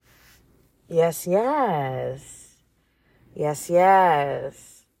Yes, yes. Yes,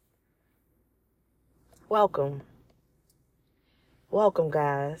 yes. Welcome. Welcome,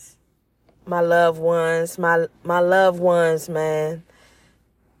 guys. My loved ones, my loved ones, man.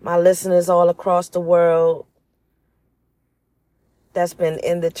 My listeners all across the world that's been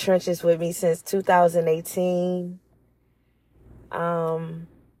in the trenches with me since 2018. I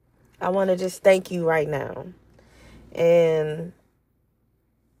want to just thank you right now. And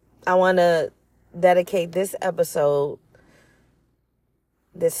I want to dedicate this episode,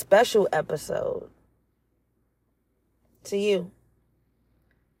 this special episode, to you.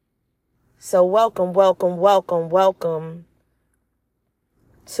 So welcome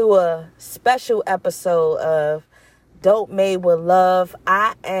to a special episode of Dope Made with Love.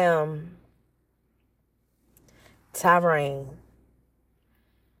 I am Tyrane.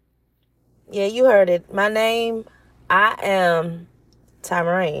 Yeah, you heard it. My name, I am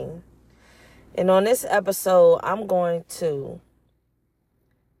Tyrane. And on this episode, I'm going to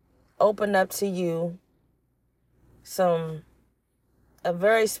open up to you a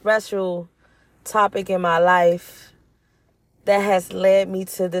very special topic in my life that has led me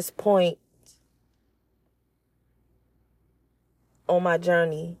to this point on my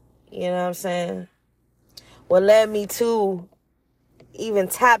journey. You know what I'm saying? What led me to even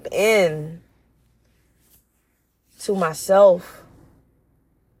tap in to myself,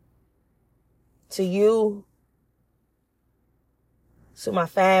 to you, to my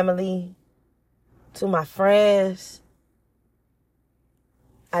family, to my friends.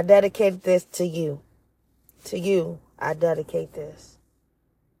 I dedicate this to you. To you, I dedicate this.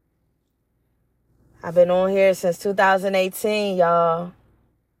 I've been on here since 2018, y'all.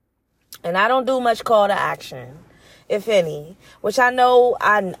 And I don't do much call to action, if any. Which I know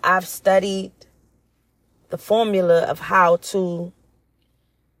I've studied the formula of how to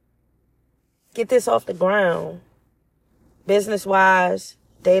get this off the ground. Business-wise,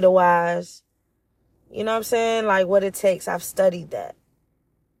 data-wise. You know what I'm saying? Like what it takes. I've studied that.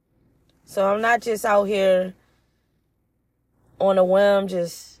 So I'm not just out here on a whim,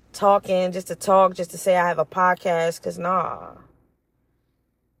 just talking, just to talk, just to say I have a podcast. Because nah.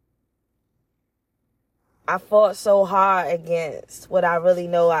 I fought so hard against what I really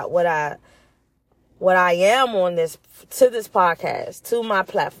know, what I am on this podcast, to my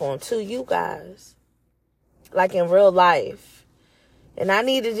platform, to you guys, like in real life. And I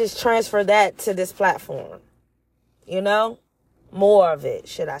need to just transfer that to this platform, you know, more of it,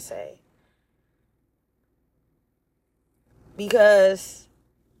 should I say. Because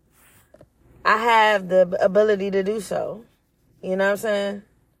I have the ability to do so, you know what I'm saying?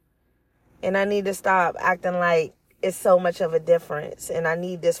 And I need to stop acting like it's so much of a difference. And I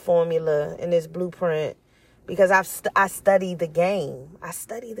need this formula and this blueprint because I study the game. I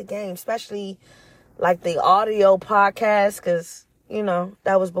study the game, especially like the audio podcast because, you know,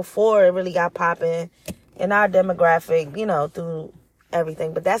 that was before it really got popping in our demographic, you know, through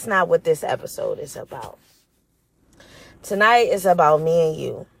everything. But that's not what this episode is about. Tonight is about me and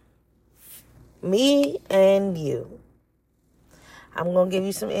you. Me and you. I'm going to give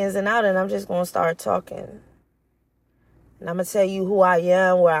you some ins and outs, and I'm just going to start talking. And I'm going to tell you who I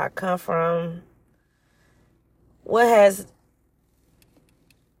am, where I come from, what has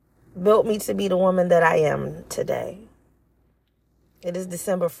built me to be the woman that I am today. It is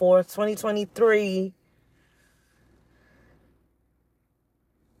December 4th, 2023.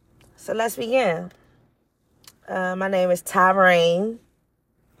 So let's begin. My name is Tyrane.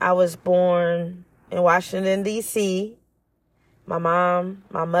 I was born in Washington, D.C., my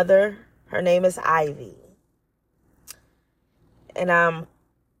mother, her name is Ivy. And I'm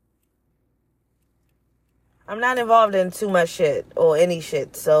not involved in too much shit or any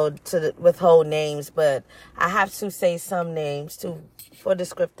shit, so to withhold names, but I have to say some names for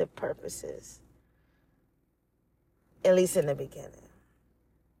descriptive purposes. At least in the beginning.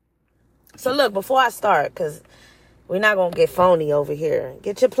 So look, before I start, because we're not going to get phony over here,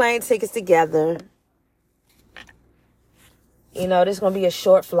 get your plane tickets together. You know, this is going to be a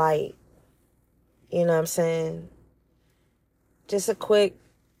short flight. You know what I'm saying? Just a quick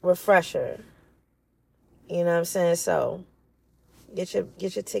refresher. You know what I'm saying? So, get your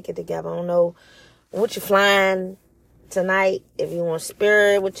ticket together. I don't know what you're flying tonight. If you want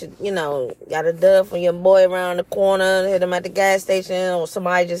Spirit, got a dub from your boy around the corner, hit him at the gas station, or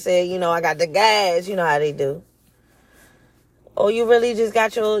somebody just said, I got the gas. You know how they do. Or you really just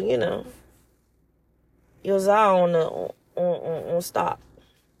got your ZA on stop.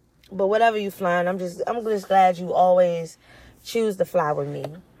 But whatever you flying, I'm just glad you always choose to fly with me.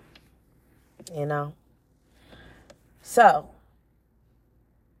 You know? So,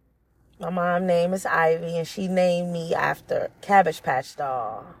 My mom's name is Ivy, and she named me after Cabbage Patch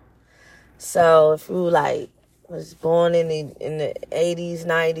Doll. So if you was born in the 80s,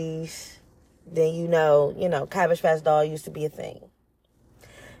 90s, then you know, Cabbage Patch Doll used to be a thing.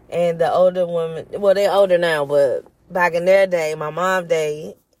 And the older women, well, they're older now, but back in their day, my mom's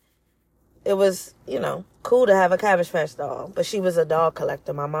day, it was, cool to have a Cabbage Patch Doll. But she was a doll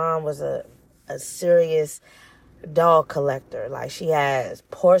collector. My mom was a serious doll collector. Like, she has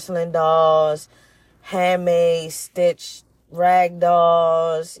porcelain dolls, handmade, stitched rag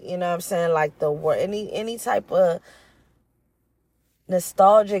dolls, you know what I'm saying? Like any type of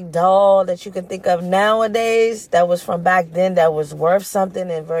nostalgic doll that you can think of nowadays that was from back then that was worth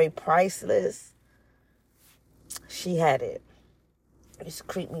something and very priceless. She had it. It used to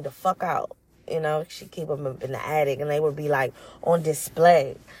creep me the fuck out. She'd keep them in the attic and they would be like on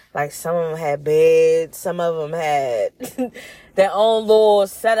display. Like, some of them had beds, some of them had their own little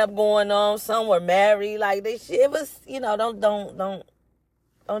setup going on. Some were married. Like, it was, don't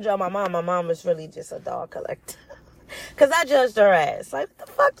judge my mom. My mom was really just a doll collector. Cause I judged her ass. Like, what the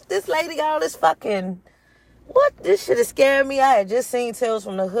fuck? This lady got all this fucking. What? This shit is scaring me. I had just seen Tales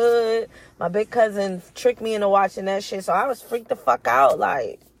from the Hood. My big cousin tricked me into watching that shit, so I was freaked the fuck out.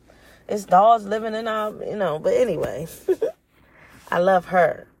 Like, it's dolls living in our, But anyway, I love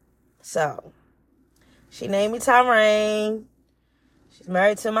her. So, she named me Tyraine. She's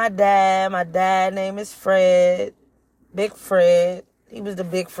married to my dad. My dad's name is Fred. Big Fred. He was the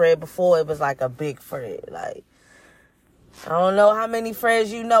Big Fred before it was like a Big Fred. Like, I don't know how many Freds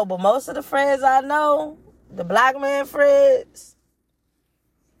you know, but most of the Freds I know, the black man Freds,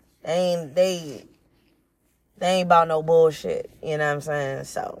 they ain't about no bullshit. You know what I'm saying?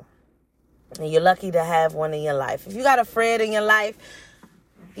 So, and you're lucky to have one in your life. If you got a Fred in your life,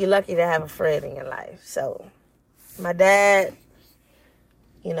 you're lucky to have a Fred in your life. So, my dad,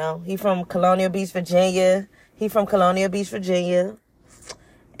 he from Colonial Beach, Virginia.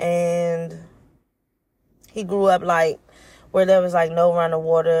 And he grew up where there was no running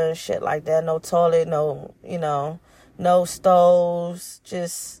water and shit like that. No toilet, no stoves,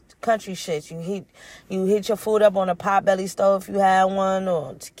 just country shit. You heat your food up on a potbelly stove if you had one,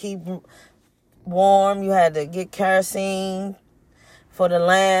 or to keep warm, you had to get kerosene for the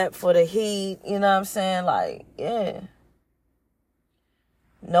lamp, for the heat, you know what I'm saying? Like, yeah.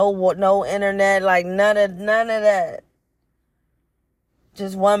 No internet, none of that.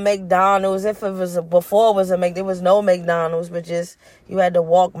 Just one McDonald's. If it was before it was there was no McDonald's, but just you had to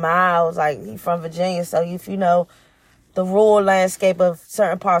walk miles. Like, he from Virginia, so if you know the rural landscape of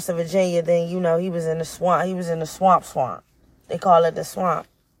certain parts of Virginia, then he was in the swamp. He was in the swamp. They call it the swamp.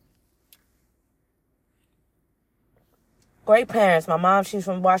 Great parents. My mom, she's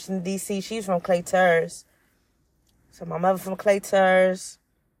from Washington, D.C. She's from Clay Terrace. So my mother from Clay Terrace.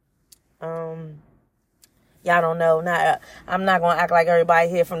 Y'all don't know. I'm not going to act like everybody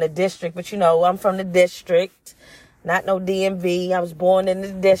here from the district, but I'm from the district. Not no DMV. I was born in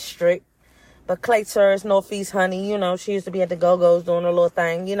the district. But Clay Terrace, Northeast Honey, she used to be at the Go-Go's doing her little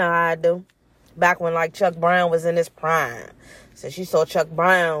thing. You know how I do. Back when, Chuck Brown was in his prime. So she saw Chuck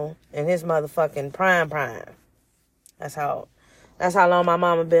Brown in his motherfucking prime. That's how long my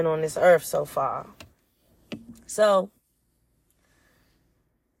mama been on this earth so far. So,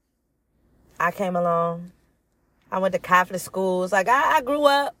 I came along. I went to Catholic schools. I grew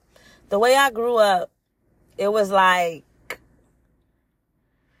up, the way I grew up, it was I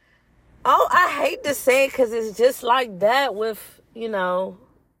hate to say it because it's just like that with, we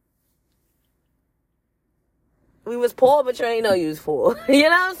was poor, but you ain't know you was poor. You know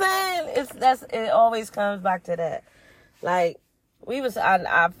what I'm saying? It always comes back to that. We was,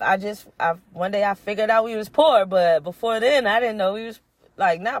 one day I figured out we was poor, but before then I didn't know we was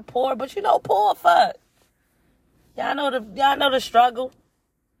not poor, but poor fuck. Y'all know the struggle.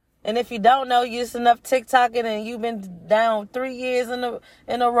 And if you don't know, you used enough TikToking and you've been down 3 years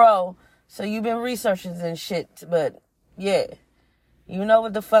in a row. So you've been researching and shit. But yeah, you know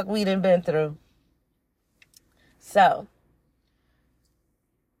what the fuck we done been through. So,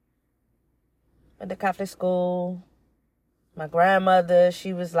 went to Catholic school. My grandmother,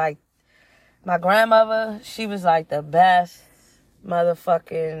 she was the best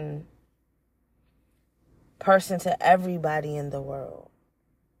motherfucking person to everybody in the world.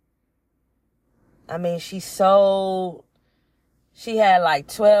 I mean, she had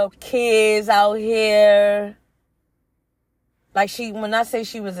 12 kids out here. When I say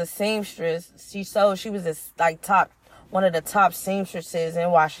she was a seamstress, she was one of the top seamstresses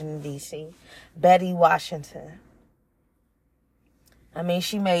in Washington, D.C. Betty Washington. I mean,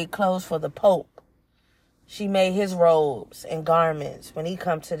 she made clothes for the Pope. She made his robes and garments when he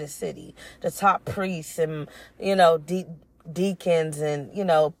come to the city. The top priests and, deacons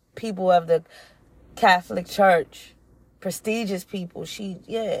and, people of the Catholic Church, prestigious people.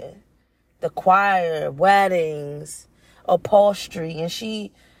 The choir, weddings, upholstery, and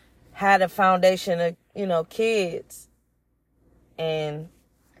she had a foundation of, kids. And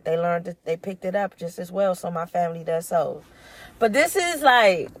they picked it up just as well, so my family does so. But this is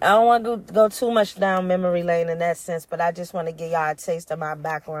I don't want to go too much down memory lane in that sense, but I just want to give y'all a taste of my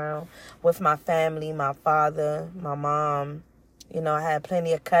background with my family, my father, my mom. I had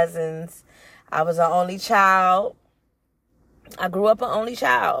plenty of cousins. I was an only child. I grew up an only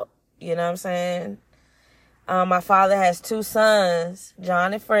child. You know what I'm saying? My father has 2 sons,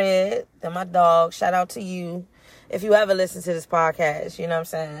 John and Fred. They're my dogs. Shout out to you. If you ever listen to this podcast, you know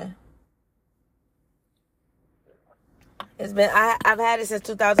what I'm saying? I've had it since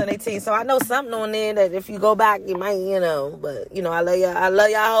 2018, so I know something on there that if you go back, you might, but, I love y'all. I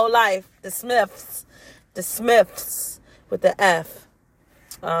love y'all whole life. The Smiths with the F.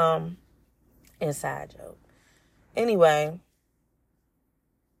 Inside joke. Anyway.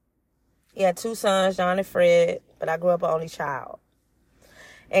 He had 2 sons, John and Fred, but I grew up an only child.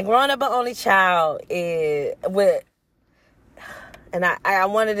 And growing up an only child I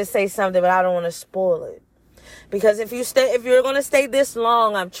wanted to say something, but I don't want to spoil it. Because if you're going to stay this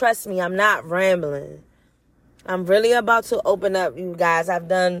long, trust me, I'm not rambling. I'm really about to open up, you guys. I've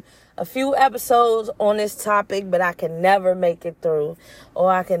done a few episodes on this topic, but I can never make it through,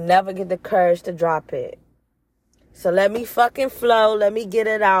 or I can never get the courage to drop it. So let me fucking flow. Let me get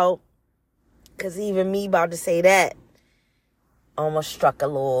it out. Because even me about to say that almost struck a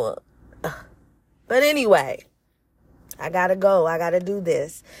little. But anyway, I got to go. I got to do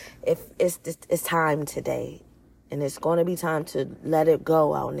this. It's time today. And it's going to be time to let it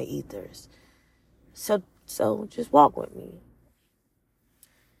go out in the ethers. So just walk with me.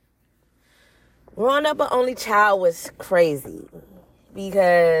 Growing up an only child was crazy.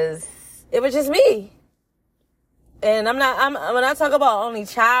 Because it was just me. And when I talk about only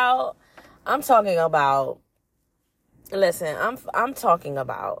child, I'm talking about, I'm talking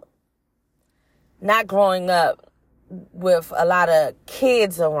about not growing up with a lot of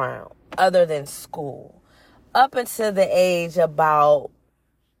kids around other than school. Up until the age about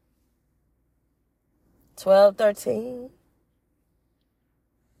 12, 13.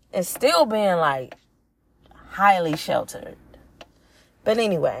 And still being highly sheltered. But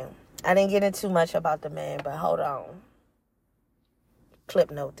anyway, I didn't get into much about the man, but hold on. Clip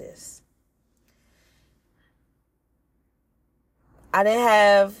note this.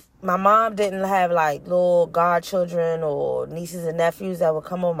 My mom didn't have little godchildren or nieces and nephews that would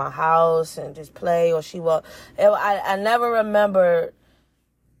come over my house and just play, or I never remember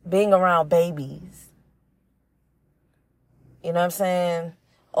being around babies. You know what I'm saying?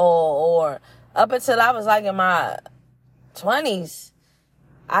 Or up until I was in my 20s,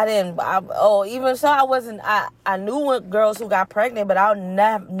 I knew girls who got pregnant, but I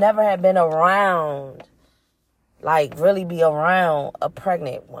never had been around, really be around a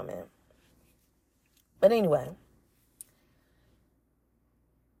pregnant woman. But anyway,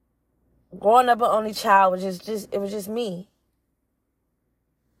 growing up an only child was it was just me.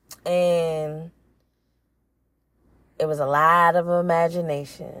 And it was a lot of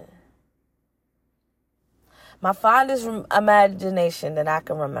imagination. My fondest imagination that I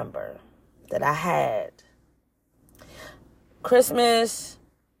can remember, that I had. Christmas,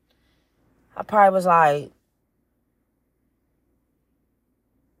 I probably was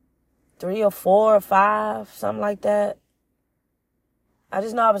 3 or 4 or 5, something like that. I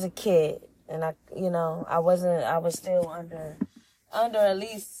just know I was a kid. And I was still under at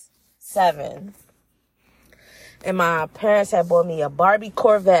least 7. And my parents had bought me a Barbie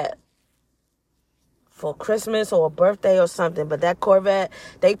Corvette for Christmas or a birthday or something. But that Corvette,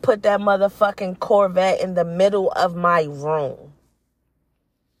 they put that motherfucking Corvette in the middle of my room.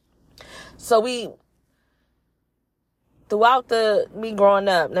 So throughout me growing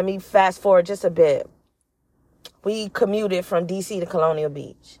up, let me fast forward just a bit. We commuted from D.C. to Colonial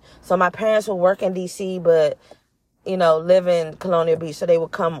Beach. So my parents would work in D.C., but, live in Colonial Beach. So they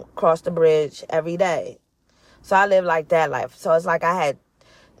would come across the bridge every day. So I lived like that life. So it's I had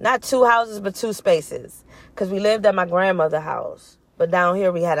not 2 houses, but 2 spaces. Because we lived at my grandmother's house. But down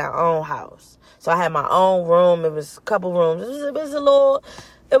here we had our own house. So I had my own room. It was a couple rooms. It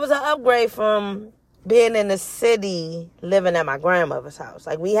was an upgrade from being in the city, living at my grandmother's house.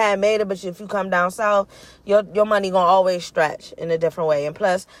 We had made it, but if you come down south, your money gonna always stretch in a different way. And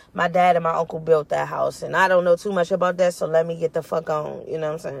plus, my dad and my uncle built that house. And I don't know too much about that, so let me get the fuck on. You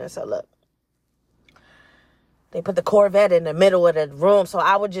know what I'm saying? So look. They put the Corvette in the middle of the room. So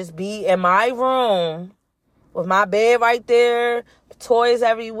I would just be in my room with my bed right there, toys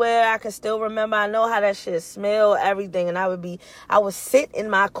everywhere. I can still remember. I know how that shit smelled, everything. And I would sit in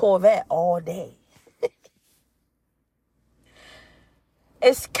my Corvette all day.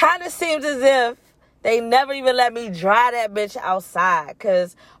 It kind of seems as if they never even let me dry that bitch outside.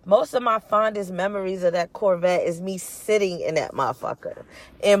 Because most of my fondest memories of that Corvette is me sitting in that motherfucker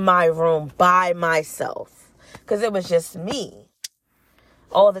in my room by myself. Because it was just me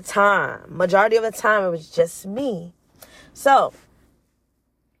all the time. Majority of the time, it was just me. So,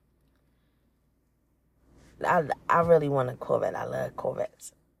 I really want a Corvette. I love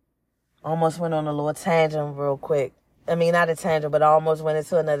Corvettes. Almost went on a little tangent real quick. I mean, not a tangent, but I almost went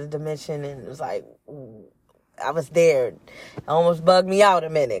into another dimension, and it was like, I was there. It almost bugged me out a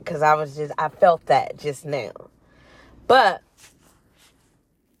minute, because I felt that just now. But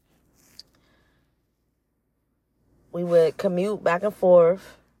we would commute back and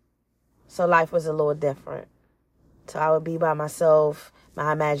forth, so life was a little different. So I would be by myself.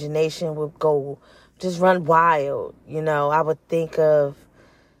 My imagination would go, just run wild. You know, I would think of,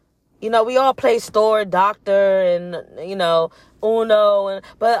 you know, we all play store, doctor, and, you know, Uno.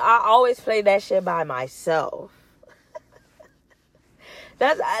 But I always play that shit by myself.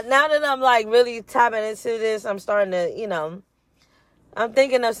 Now that I'm, like, really tapping into this, I'm starting to, you know, I'm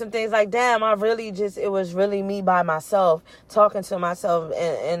thinking of some things like, damn, it was really me by myself, talking to myself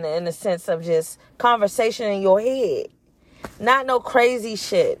in the sense of just conversation in your head. Not no crazy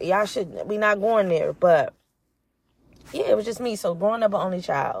shit. We not going there. But, yeah, it was just me. So, growing up an only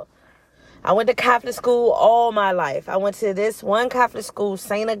child. I went to Catholic school all my life. I went to this one Catholic school,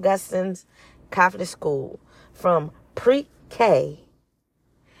 St. Augustine's Catholic School, from pre-K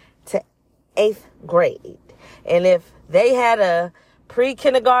to 8th grade. And if they had a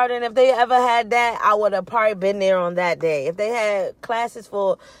pre-kindergarten, if they ever had that, I would have probably been there on that day. If they had classes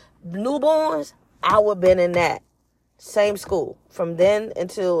for newborns, I would have been in that same school from then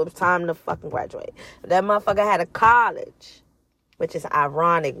until it was time to fucking graduate. That motherfucker had a college, which is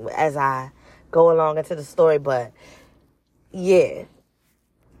ironic as I go along into the story, but yeah,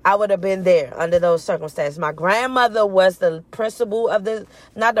 I would have been there under those circumstances. My grandmother was the principal of the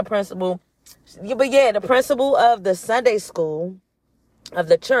principal of the Sunday school of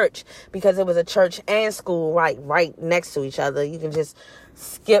the church, because it was a church and school right next to each other. You can just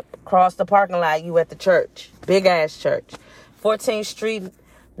skip across the parking lot, you at the church. Big ass church. 14th Street,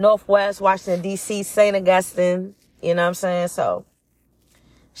 Northwest, Washington, D.C., St. Augustine. You know what I'm saying? So,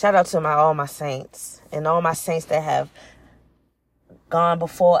 shout out to all my saints. And all my saints that have gone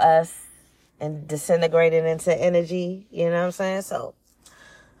before us and disintegrated into energy. You know what I'm saying? So,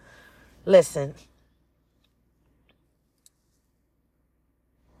 listen.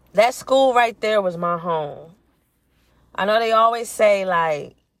 That school right there was my home. I know they always say,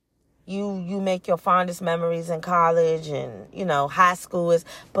 like, you make your fondest memories in college and, you know, high school is.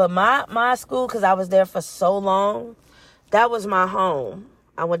 But my school, because I was there for so long, that was my home.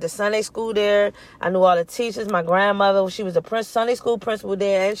 I went to Sunday school there. I knew all the teachers. My grandmother, she was a Sunday school principal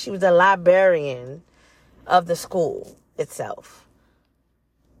there, and she was a librarian of the school itself.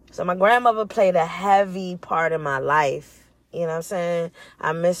 So my grandmother played a heavy part in my life. You know what I'm saying?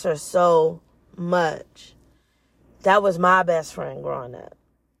 I miss her so much. That was my best friend growing up.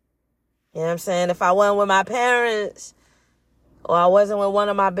 You know what I'm saying? If I wasn't with my parents, or I wasn't with one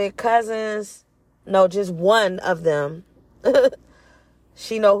of my big cousins, no, just one of them,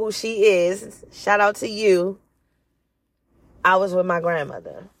 she know who she is. Shout out to you. I was with my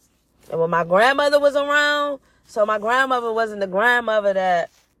grandmother. And when my grandmother was around, so my grandmother wasn't the grandmother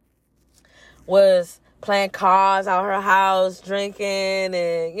that was playing cards out her house, drinking,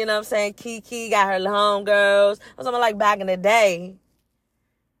 and, you know what I'm saying, Kiki got her homegirls. I'm talking like back in the day.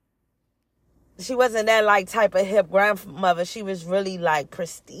 She wasn't that, like, type of hip grandmother. She was really, like,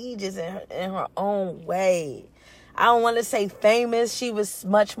 prestigious in her own way. I don't want to say famous. She was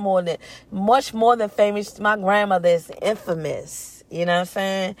much more than famous. My grandmother is infamous. You know what I'm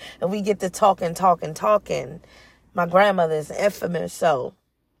saying? And we get to talking. My grandmother is infamous. So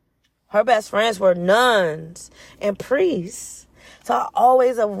her best friends were nuns and priests. So I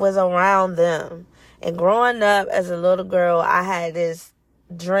always was around them. And growing up as a little girl, I had this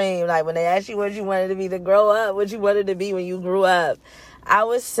dream. Like, when they asked you what you wanted to be to grow up, what you wanted to be when you grew up, I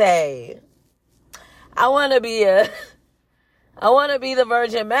would say, I want to be the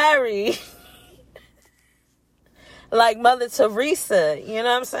Virgin Mary. Like Mother Teresa, you know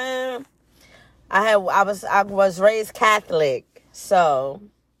what I'm saying? I was raised Catholic, so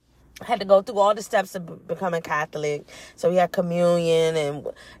had to go through all the steps of becoming Catholic. So we had communion, and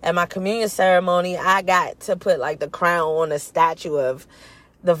at my communion ceremony, I got to put like the crown on a statue of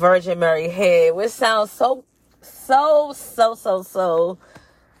the Virgin Mary head, which sounds so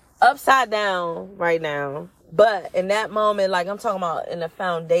upside down right now. But in that moment, like I'm talking about in the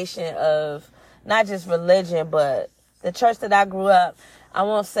foundation of not just religion, but the church that I grew up, I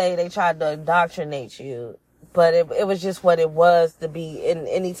won't say they tried to indoctrinate you, but it was just what it was to be in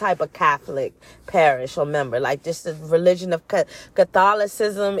any type of Catholic parish or member. Like, just the religion of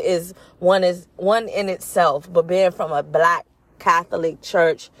Catholicism is one in itself, but being from a black Catholic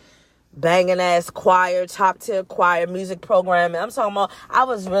church, banging ass choir, top tier choir, music programming. I'm talking about, I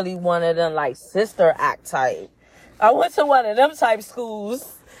was really one of them like sister act type. I went to one of them type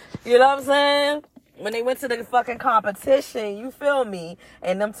schools. You know what I'm saying? When they went to the fucking competition, you feel me?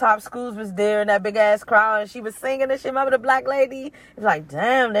 And them top schools was there in that big ass crowd, and she was singing and shit. Remember the black lady? It's like,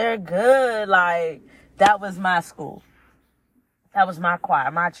 damn, they're good. Like, that was my school. That was my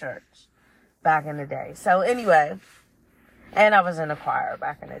choir, my church back in the day. So anyway, and I was in the choir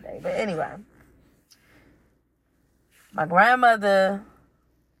back in the day. But anyway, my grandmother,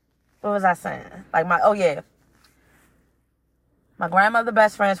 what was I saying? My grandmother's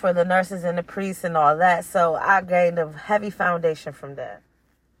best friends were the nurses and the priests and all that. So I gained a heavy foundation from that.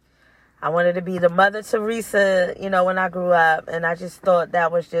 I wanted to be the Mother Teresa, you know, when I grew up. And I just thought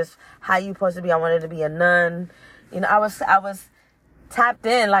that was just how you supposed to be. I wanted to be a nun. You know, I was tapped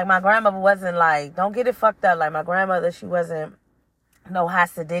in. Like, my grandmother wasn't like, don't get it fucked up. Like, my grandmother, she wasn't no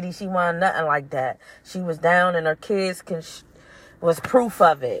Hasidity. She wasn't nothing like that. She was down, and her kids was proof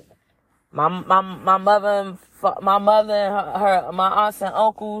of it. My mother and my aunts and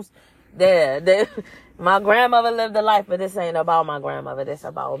uncles, my grandmother lived a life, but this ain't about my grandmother. This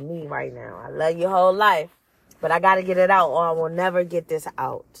about me right now. I love your whole life, but I got to get it out, or I will never get this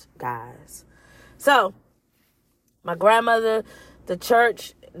out, guys. So, my grandmother, the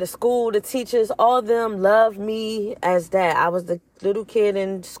church, the school, the teachers, all of them loved me as that. I was the little kid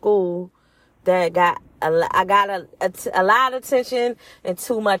in school that I got a lot of attention and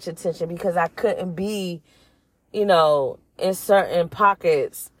too much attention, because I couldn't be, you know, in certain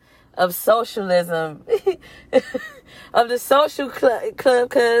pockets of socialism, of the social club,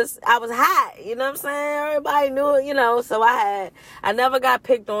 because I was hot, you know what I'm saying? Everybody knew it, you know, so I never got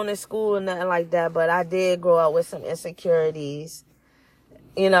picked on in school or nothing like that, but I did grow up with some insecurities,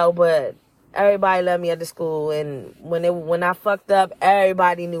 you know, but everybody loved me at the school, and when I fucked up,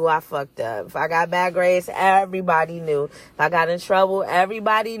 everybody knew I fucked up. If I got bad grades, everybody knew. If I got in trouble,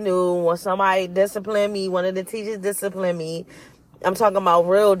 everybody knew. When somebody disciplined me, one of the teachers disciplined me, I'm talking about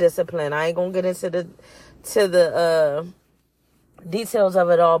real discipline. I ain't gonna get into the details of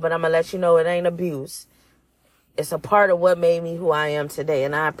it all, but I'm gonna let you know it ain't abuse. It's a part of what made me who I am today,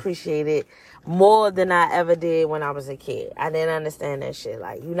 and I appreciate it more than I ever did when I was a kid. I didn't understand that shit.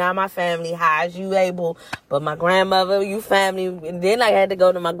 Like, you not my family, how is you able? But my grandmother, you family. And then I had to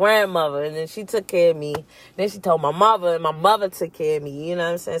go to my grandmother, and then she took care of me. Then she told my mother, and my mother took care of me. You know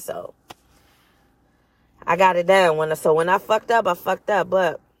what I'm saying? So I got it down. When I fucked up, I fucked up.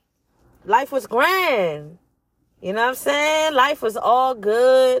 But life was grand. You know what I'm saying? Life was all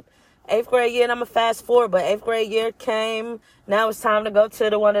good. 8th grade year, and I'm going to fast forward, but 8th grade year came. Now it's time to go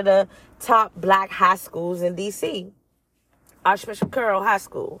to one of the top black high schools in D.C., Archbishop Carroll High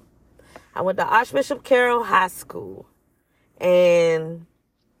School. I went to Archbishop Carroll High School, and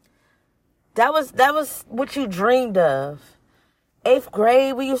that was what you dreamed of. 8th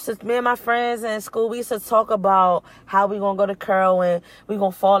grade, me and my friends in school, we used to talk about how we gonna go to Carroll and we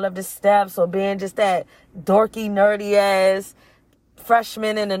gonna fall up the steps, or being just that dorky, nerdy ass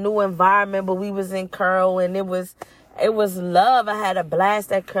freshman in a new environment. But we was in Carroll, and it was love. I had a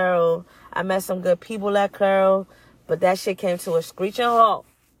blast at Carroll. I met some good people at Carroll, but that shit came to a screeching halt.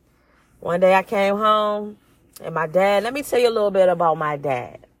 One day I came home, and my dad, let me tell you a little bit about my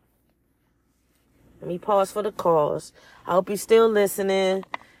dad. Let me pause for the calls. I hope you're still listening.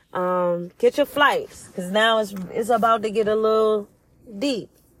 Get your flights, because now it's about to get a little deep.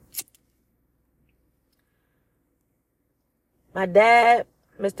 My dad,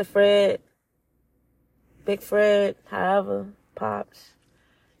 Mr. Fred, Big Fred, however, Pops,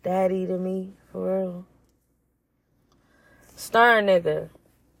 Daddy to me, for real. Stern nigga.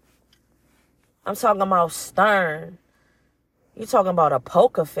 I'm talking about stern. You talking about a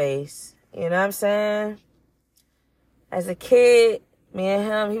poker face. You know what I'm saying? As a kid, me and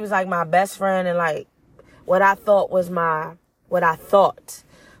him, he was like my best friend, and like what I thought was my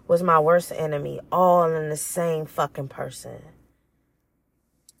worst enemy, all in the same fucking person.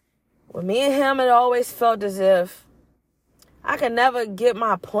 With me and him, it always felt as if I can never get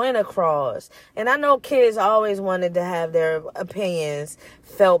my point across. And I know kids always wanted to have their opinions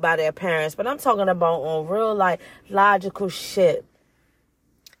felt by their parents, but I'm talking about on real, like, logical shit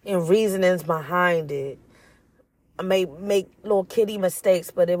and reasonings behind it. I may make little kitty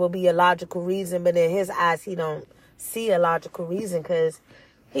mistakes, but it will be a logical reason. But in his eyes, he don't see a logical reason because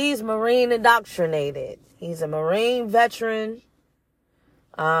he's Marine indoctrinated. He's a Marine veteran.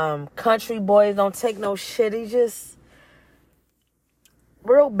 Country boys don't take no shit. He just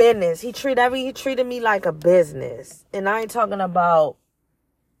real business. He treated me like a business. And I ain't talking about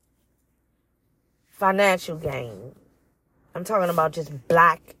financial gain. I'm talking about just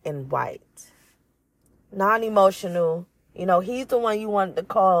black and white. Non-emotional. You know, he's the one you want to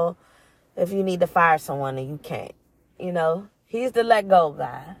call if you need to fire someone and you can't. You know, he's the let go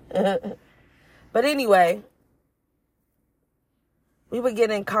guy. But anyway, we would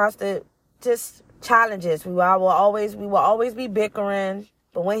get in constant just challenges. We will always be bickering.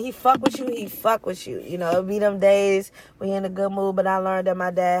 But when he fuck with you, he fuck with you. You know, it'll be them days when you're in a good mood. But I learned that my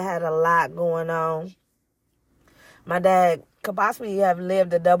dad had a lot going on. My dad could possibly have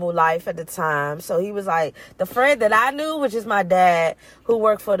lived a double life at the time. So he was like, the friend that I knew, which is my dad, who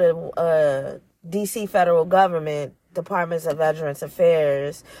worked for the D.C. federal government, Departments of Veterans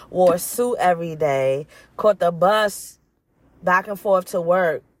Affairs, wore a suit every day, caught the bus back and forth to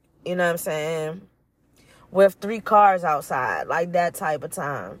work, you know what I'm saying, with 3 cars outside, like that type of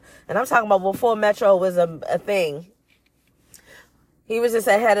time. And I'm talking about before Metro was a thing. He was just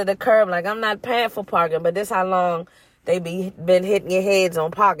ahead of the curve, like, I'm not paying for parking, but this how long they been hitting your heads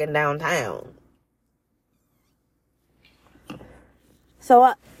on parking downtown. So,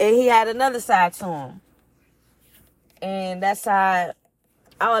 and he had another side to him. And that side,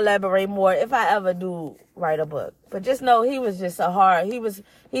 I'll elaborate more if I ever do write a book. But just know he was just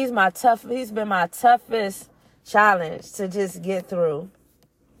he's been my toughest challenge to just get through.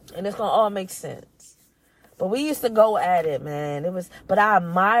 And it's going to all make sense. But we used to go at it, man. But I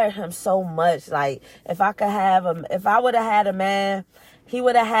admired him so much. Like, if I would have had a man, he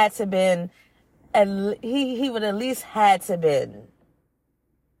would have had to been, he would at least had to been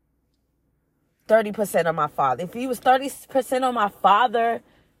 30% of my father. If he was 30% of my father,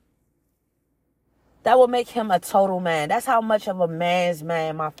 that would make him a total man. That's how much of a man's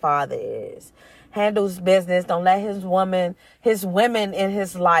man my father is. Handles business. Don't let his women in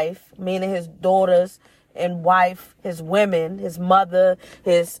his life, meaning his daughters and wife, his women, his mother,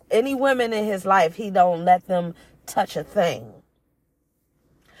 any women in his life, he don't let them touch a thing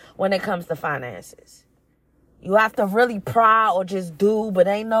when it comes to finances. You have to really pry or just do, but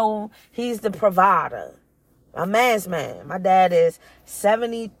he's the provider. A man's man. My dad is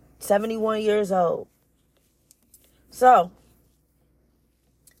 71 years old. So,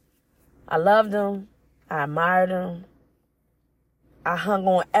 I loved him. I admired him. I hung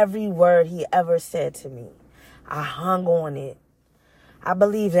on every word he ever said to me. I hung on it. I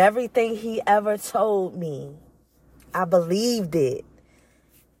believed everything he ever told me. I believed it.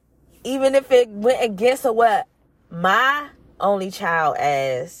 Even if it went against what my only child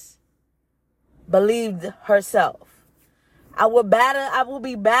ass believed herself. I will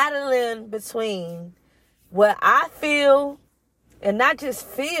be battling between what I feel and not just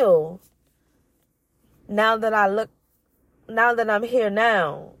feel now that I'm here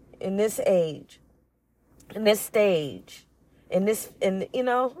now, in this age, in this stage,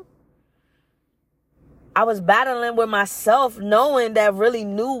 I was battling with myself, knowing that really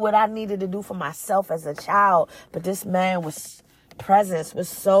knew what I needed to do for myself as a child. But this man presence was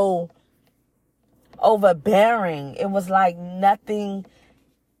so overbearing. It was like nothing.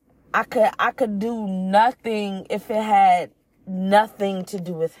 I could do nothing if it had nothing to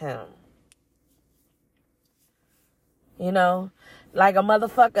do with him. You know, like a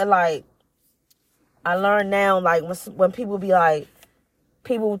motherfucker, like, I learned now, like, when people be like,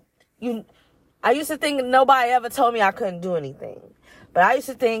 I used to think nobody ever told me I couldn't do anything. But I used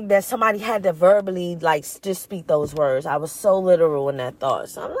to think that somebody had to verbally, like, just speak those words. I was so literal in that thought.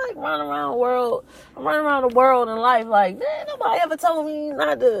 So I'm like running around the world in life like, man, nobody ever told me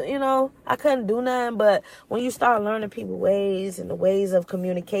not to, I couldn't do nothing. But when you start learning people's ways and the ways of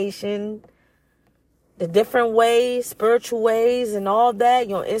communication, the different ways, spiritual ways and all that,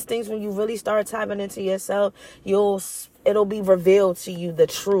 your instincts, when you really start tapping into yourself, it'll be revealed to you the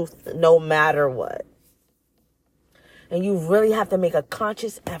truth no matter what. And you really have to make a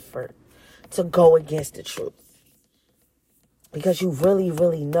conscious effort to go against the truth. Because you really,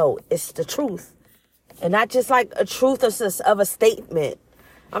 really know it's the truth. And not just like a truth of a statement.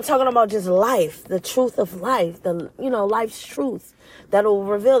 I'm talking about just life, the truth of life, life's truth that'll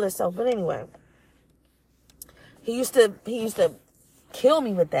reveal itself. But anyway, He used to kill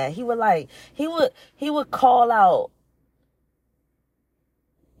me with that. He would call out.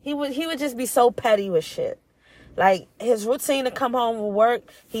 He would just be so petty with shit. Like, his routine to come home from work,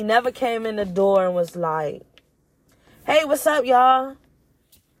 he never came in the door and was like, hey, what's up, y'all?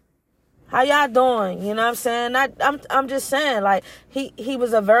 How y'all doing? You know what I'm saying? I'm just saying, like, he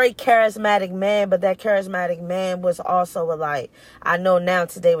was a very charismatic man, but that charismatic man was also like, I know now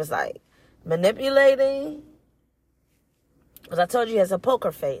today was like, manipulating. Because I told you he has a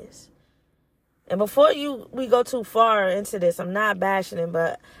poker face. And before we go too far into this, I'm not bashing him,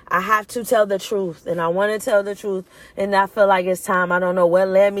 but I have to tell the truth. And I want to tell the truth. And I feel like it's time. I don't know what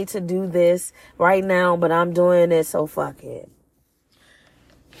led me to do this right now, but I'm doing it, so fuck it.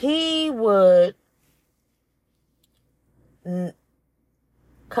 He would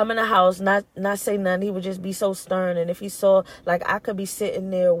come in the house, not say nothing. He would just be so stern. And if he saw, like, I could be sitting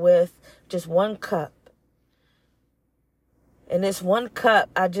there with just one cup. And this one cup,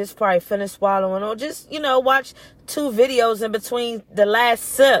 I just probably finished swallowing, or just, watch 2 videos in between the last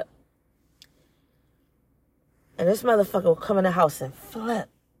sip. And this motherfucker will come in the house and flip.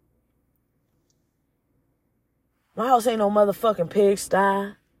 My house ain't no motherfucking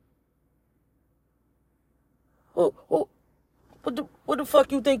pigsty. What the fuck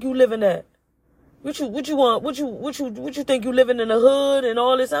you think you living at? What you want? What you think you living in the hood and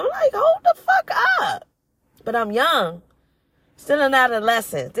all this? I'm like, hold the fuck up. But I'm young. Still an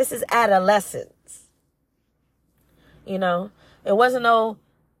adolescent. This is adolescence. It wasn't no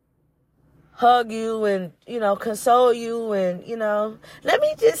hug you and, console you and, let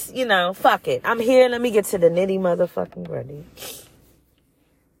me just, fuck it. I'm here. Let me get to the nitty motherfucking gritty.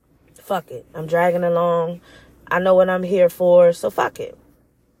 Fuck it. I'm dragging along. I know what I'm here for, so fuck it.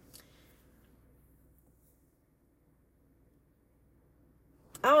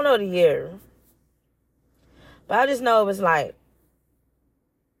 I don't know the year. But I just know it was like,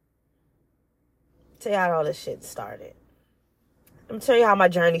 tell you how all this shit started. I'm tell you how my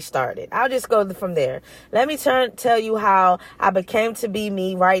journey started. I'll just go from there. Let me tell you how I became to be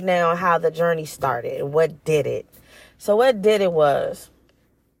me right now, how the journey started and what did it. So what did it was,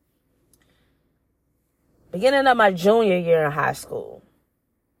 beginning of my junior year in high school,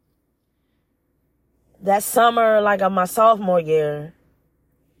 that summer, like of my sophomore year,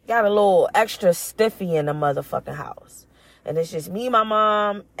 got a little extra stiffy in the motherfucking house. And it's just me, my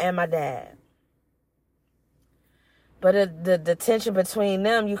mom, and my dad. But the tension between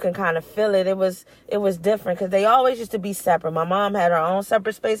them, you can kind of feel it. It was different because they always used to be separate. My mom had her own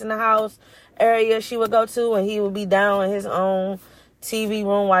separate space in the house area she would go to, and he would be down in his own TV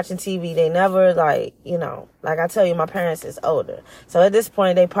room watching TV. They never, like I tell you, my parents is older. So at this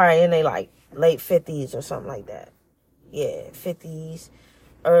point, they probably in their, like, late 50s or something like that. Yeah, 50s,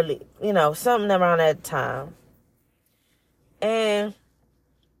 early, something around that time. And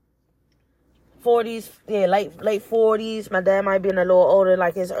 40s, yeah, late 40s. My dad might be in a little older,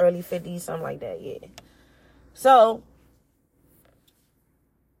 like his early 50s, something like that, yeah. So,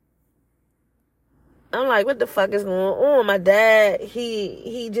 I'm like, what the fuck is going on? My dad,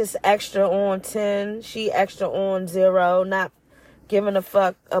 he just extra on 10. She extra on 0, not giving a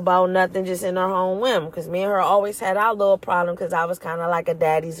fuck about nothing, just in her own whim. Because me and her always had our little problem because I was kind of like a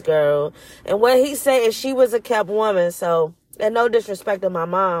daddy's girl. And what he said is she was a kept woman, so... And no disrespect to my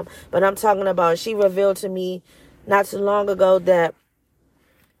mom, but I'm talking about, she revealed to me not too long ago that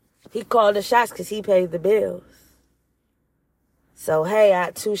he called the shots because he paid the bills. So, hey,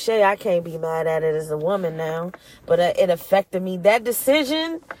 touche, I can't be mad at it as a woman now. But it affected me. That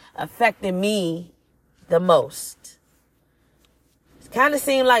decision affected me the most. It kind of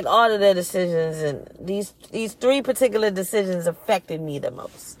seemed like all of their decisions, and these 3 particular decisions affected me the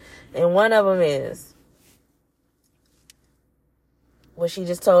most. And one of them is what she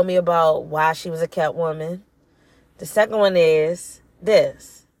just told me about why she was a kept woman. The second one is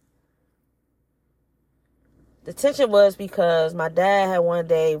this. The tension was because my dad had one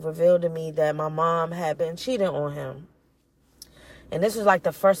day revealed to me that my mom had been cheating on him. And this was like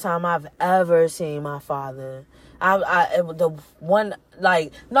the first time I've ever seen my father. This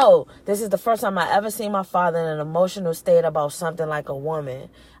is the first time I ever seen my father in an emotional state about something like a woman.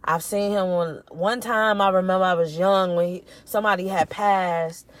 I've seen him one time. I remember I was young when somebody had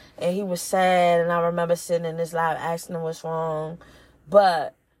passed and he was sad, and I remember sitting in his lap asking him what's wrong.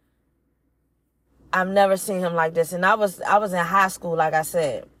 But I've never seen him like this. And I was in high school, like I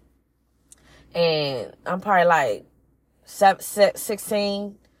said. And I'm probably like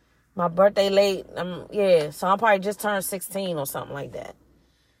 16. My birthday late. So I'm probably just turned 16 or something like that.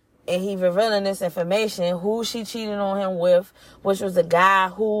 and he revealing this information, who she cheated on him with, which was the guy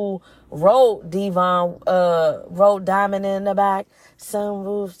who wrote wrote Diamond in the Back, some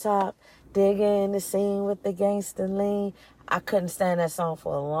rooftop, digging the scene with the gangster lean. I couldn't stand that song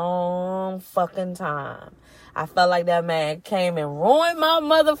for a long fucking time. I felt like that man came and ruined my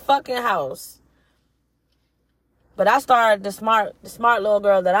motherfucking house. But I started the smart little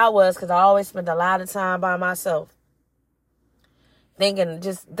girl that I was, because I always spent a lot of time by myself.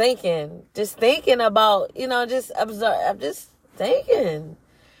 Just thinking about, just observe, just thinking.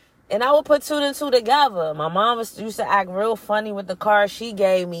 And I would put two and two together. My mom used to act real funny with the car she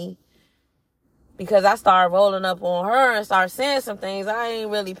gave me, because I started rolling up on her and started saying some things I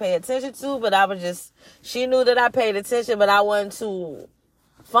ain't really pay attention to, but she knew that I paid attention, but I wasn't too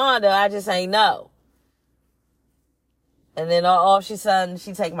fond of her. I just ain't know. And then all of a sudden,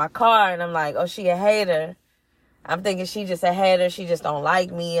 she take my car, and I'm like, oh, she a hater. I'm thinking she just a hater. She just don't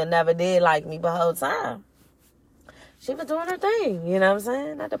like me or never did like me, but the whole time, she was doing her thing. You know what I'm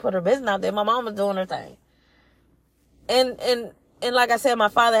saying? Not to put her business out there. My mom was doing her thing. And like I said, my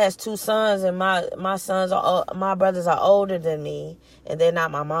father has two sons, and my brothers are older than me, and they're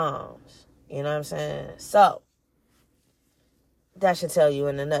not my mom's. You know what I'm saying? So, that should tell you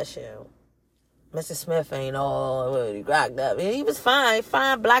in a nutshell. Mr. Smith ain't all really rocked up. He was fine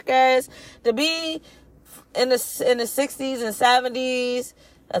black ass to be in the 60s and 70s,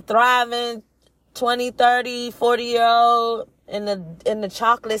 a thriving 20, 30, 40-year-old in the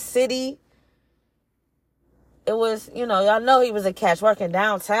chocolate city. It was, y'all know he was a catch working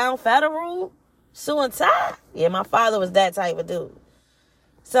downtown Federal, suing tie. Yeah, my father was that type of dude.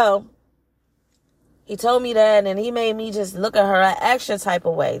 So, he told me that, and he made me just look at her an extra type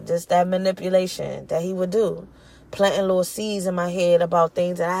of way. Just that manipulation that he would do. Planting little seeds in my head about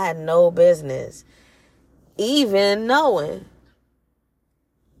things that I had no business even knowing.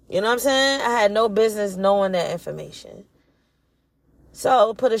 You know what I'm saying? I had no business knowing that information.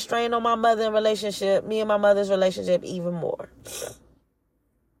 So, put a strain on my me and my mother's relationship even more.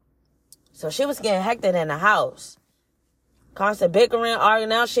 So, she was getting hectic in the house. Constant bickering, arguing,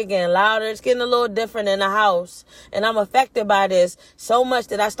 now shit getting louder. It's getting a little different in the house. And I'm affected by this so much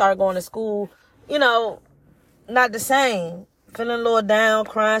that I started going to school, not the same. Feeling a little down,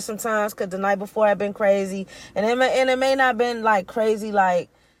 crying sometimes, because the night before I'd been crazy. And it may not have been like crazy like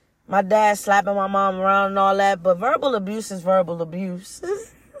my dad slapping my mom around and all that, but verbal abuse is verbal abuse.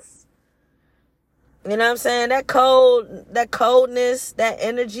 You know what I'm saying? That coldness, that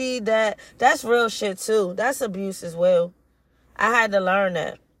energy, that's real shit too. That's abuse as well. I had to learn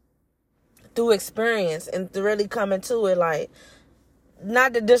that through experience and to really come into it, like,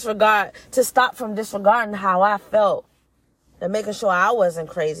 not to stop from disregarding how I felt and making sure I wasn't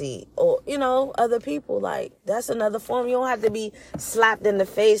crazy or, other people. Like, that's another form. You don't have to be slapped in the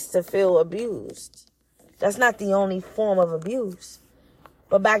face to feel abused. That's not the only form of abuse.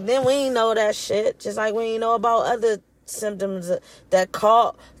 But back then, we didn't know that shit, just like we didn't know about other symptoms that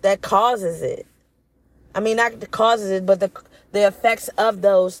causes it. I mean, not the causes it, but the effects of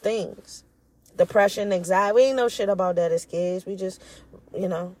those things. Depression, anxiety. We ain't know shit about that as kids. We just,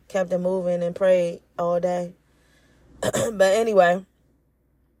 kept it moving and prayed all day. But anyway,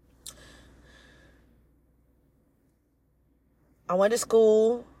 I went to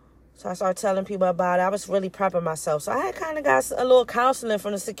school. So I started telling people about it. I was really prepping myself. So I had kind of got a little counseling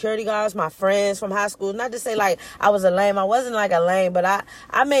from the security guards, my friends from high school. Not to say like I was a lame. I wasn't like a lame, but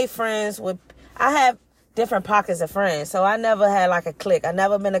I made friends I have different pockets of friends. So I never had like a clique. I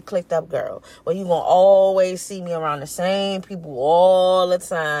never been a clicked up girl where you gonna always see me around the same people all the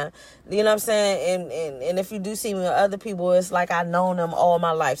time. You know what I'm saying? And if you do see me with other people, it's like I've known them all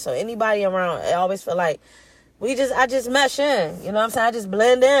my life. So anybody around, I always feel like I just mesh in. You know what I'm saying? I just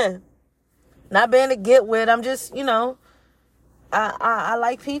blend in. Not being to get with. I'm just, I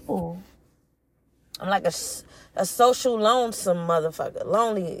like people. I'm like a social lonesome motherfucker.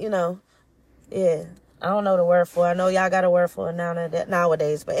 Lonely, Yeah. I don't know the word for it. I know y'all got a word for it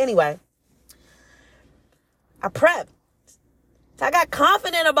nowadays. But anyway, I prepped. So I got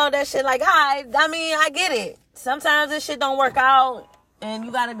confident about that shit. Like, I get it. Sometimes this shit don't work out. And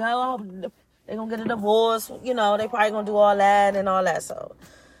you got to go. They're going to get a divorce. They probably going to do all that and all that. So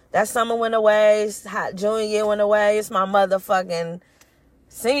that summer went away. Junior year went away. It's my motherfucking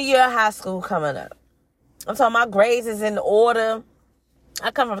senior year of high school coming up. I'm talking my grades is in order.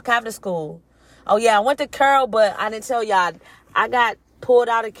 I come from Catholic school. Oh, yeah, I went to Curl, but I didn't tell y'all. I got pulled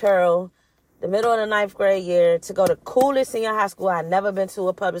out of Curl the middle of the 9th grade year to go to coolest senior high school. I'd never been to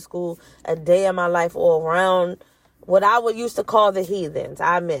a public school a day in my life or around what I would used to call the heathens.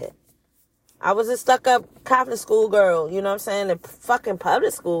 I admit. I was a stuck-up Catholic school girl, you know what I'm saying, in fucking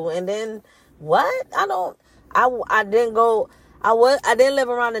public school. And then, what? I didn't go, I didn't live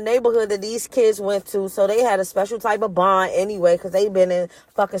around the neighborhood that these kids went to, so they had a special type of bond anyway, because they've been in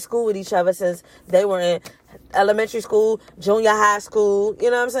fucking school with each other since they were in elementary school, junior high school,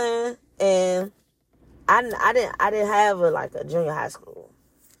 you know what I'm saying? And I didn't have a junior high school.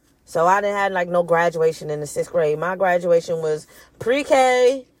 So I didn't have, no graduation in the 6th grade. My graduation was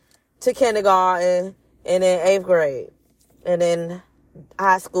pre-K to kindergarten, and then 8th grade, and then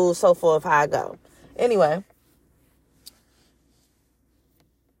high school, so forth, how I go. Anyway,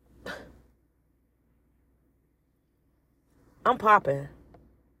 I'm popping.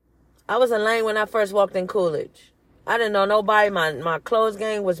 I was a lame when I first walked in Coolidge. I didn't know nobody. My clothes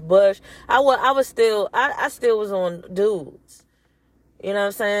gang was Bush. I still was on dudes. You know what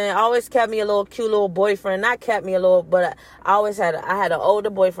I'm saying? I always kept me a little cute little boyfriend. Not kept me a little, but I had an older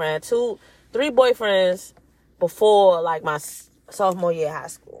boyfriend. 3 boyfriends before my sophomore year of high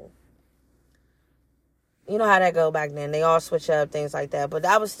school. You know how that go back then. They all switch up, things like that. But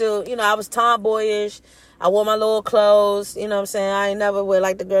I was still, I was tomboyish. I wore my little clothes. You know what I'm saying? I ain't never wear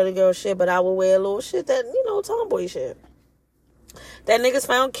the girly-girl shit, but I would wear a little shit that, tomboy shit. That niggas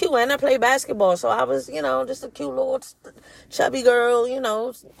found cute, and I played basketball, so I was, just a cute little chubby girl, and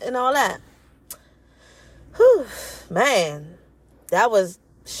all that. Whew, man, that was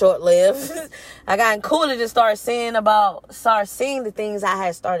short-lived. I got in Coolidge and started seeing the things I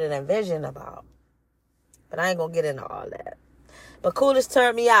had started envisioning about. But I ain't gonna get into all that. But Coolidge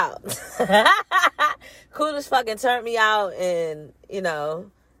turned me out. Coolidge fucking turned me out, and,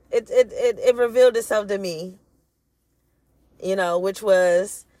 it revealed itself to me. Which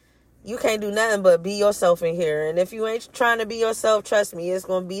was, you can't do nothing but be yourself in here. And if you ain't trying to be yourself, trust me, it's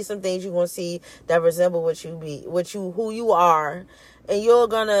going to be some things you're going to see that resemble who you are. And you're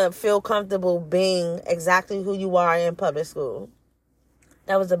going to feel comfortable being exactly who you are in public school.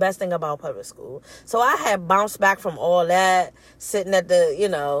 That was the best thing about public school. So I had bounced back from all that, sitting at the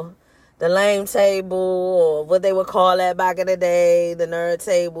lame table, or what they would call that back in the day, the nerd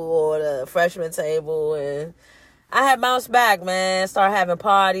table or the freshman table, and I had bounced back, man. Started having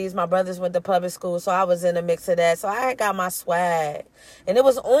parties. My brothers went to public school, so I was in the mix of that. So I had got my swag, and it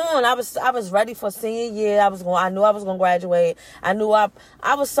was on. I was ready for senior year. I knew I was gonna graduate. I knew I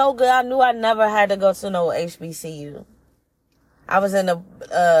was so good. I knew I never had to go to no HBCU. I was in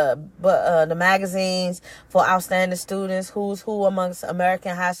the magazines for outstanding students, who's who amongst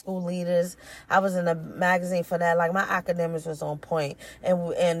American high school leaders. I was in the magazine for that. My academics was on point.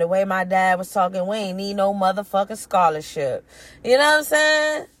 And the way my dad was talking, we ain't need no motherfucking scholarship. You know what I'm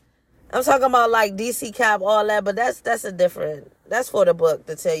saying? I'm talking about DC Cap, all that, but that's for the book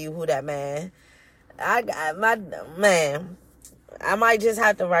to tell you who that man. I might just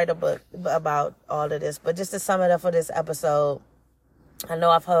have to write a book about all of this, but just to sum it up for this episode, I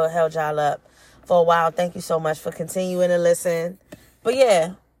know I've held y'all up for a while. Thank you so much for continuing to listen. But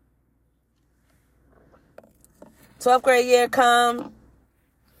yeah, 12th grade year come.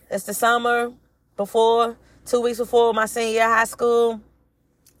 It's the summer 2 weeks before my senior year of high school.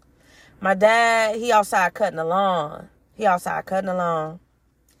 My dad, he outside cutting the lawn.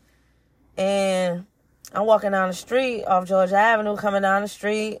 And I'm walking down the street off Georgia Avenue, coming down the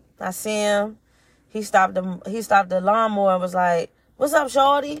street. I see him. He stopped the lawnmower and was like, "What's up,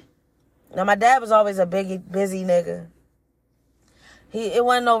 shorty?" Now, my dad was always a busy nigga. It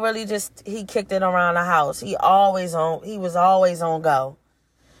wasn't no really just he kicked it around the house. He was always on go.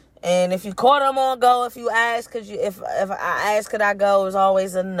 And if you caught him on go, if you asked, if I asked could I go, it was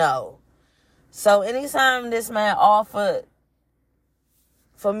always a no. So anytime this man offered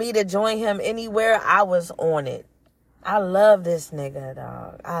for me to join him anywhere, I was on it. I love this nigga,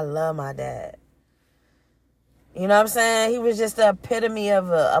 dog. I love my dad. You know what I'm saying? He was just the epitome of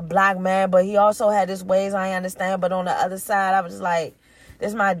a black man, but he also had his ways I understand. But on the other side, I was just like,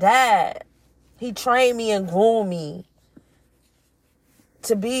 this my dad. He trained me and groomed me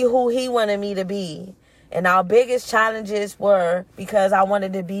to be who he wanted me to be. And our biggest challenges were because I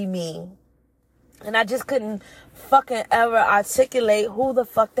wanted to be me. And I just couldn't fucking ever articulate who the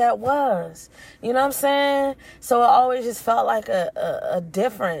fuck that was. You know what I'm saying? So it always just felt like a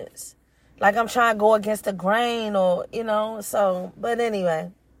difference. Like I'm trying to go against the grain or, so, but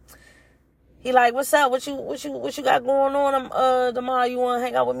anyway. He like, what's up? What you got going on tomorrow? You want to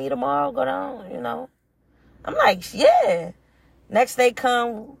hang out with me tomorrow? Go down, I'm like, yeah. Next day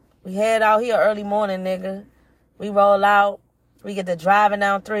come, we head out here early morning, nigga. We roll out. We get to driving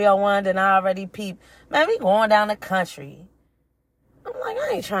down 301, then I already peep. Man, we going down the country. I'm like,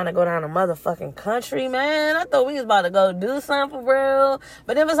 I ain't trying to go down the motherfucking country, man. I thought we was about to go do something for real.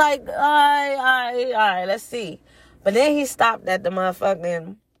 But it was like, all right, let's see. But then he stopped at the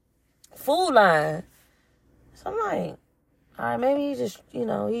motherfucking food line. So I'm like, all right, maybe he just, he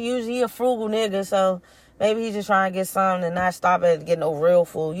a frugal nigga, so maybe he just trying to get something and not stop at getting no real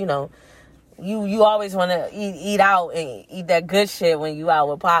food, You always want to eat out and eat that good shit when you out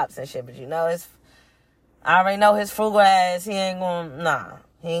with pops and shit. But I already know his frugal ass, he ain't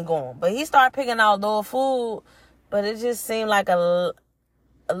going. But he started picking out little food, but it just seemed like a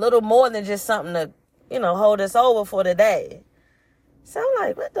little more than just something to, hold us over for the day. So I'm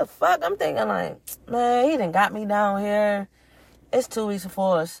like, what the fuck? I'm thinking like, man, he done got me down here. It's 2 weeks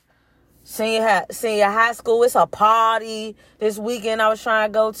before us. Senior high school, it's a party this weekend I was trying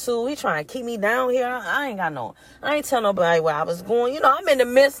to go to. He trying to keep me down here. I ain't tell nobody where I was going. I'm in the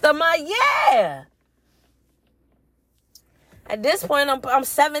midst of my At this point, I'm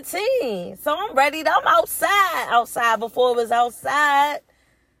 17. So I'm ready. I'm outside before it was outside.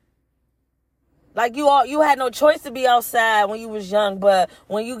 Like you had no choice to be outside when you was young, but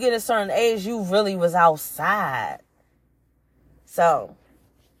when you get a certain age, you really was outside. So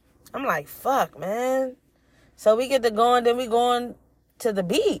I'm like, fuck, man. So we get to going, then we going to the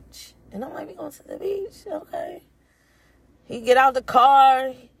beach. And I'm like, we going to the beach? Okay. He get out the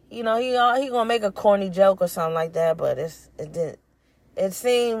car, he gonna make a corny joke or something like that, but it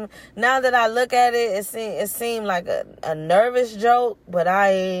seemed, now that I look at it, it seemed like a nervous joke, but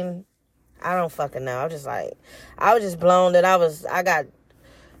I don't fucking know. I was just blown that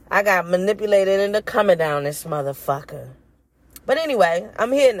I got manipulated into coming down this motherfucker. But anyway,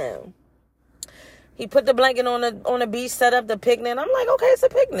 I'm here now. He put the blanket on the beach, set up the picnic. I'm like, okay, it's a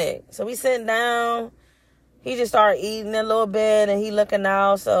picnic. So we sitting down. He just started eating a little bit and he looking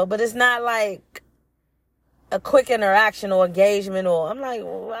out. But it's not like a quick interaction or engagement I'm like,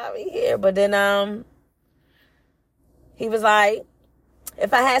 well, why are we here? But then he was like,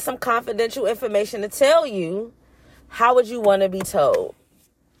 if I had some confidential information to tell you, how would you want to be told?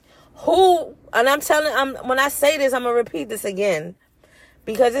 And when I say this, I'm going to repeat this again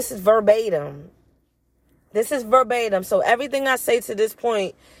because this is verbatim. So everything I say to this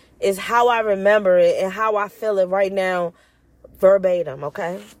point is how I remember it and how I feel it right now, verbatim,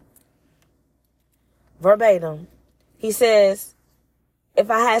 okay? Verbatim. He says, if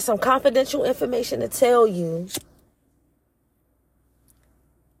I had some confidential information to tell you,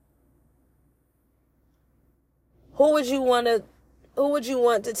 who would you want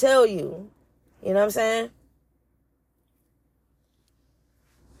to tell you? You know what I'm saying?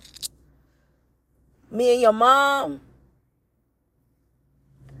 Me and your mom?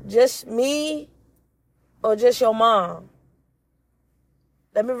 Just me? Or just your mom?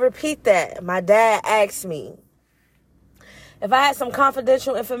 Let me repeat that. My dad asked me, if I had some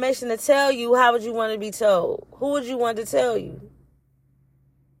confidential information to tell you, how would you want to be told? Who would you want to tell you?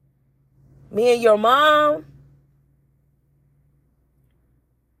 Me and your mom?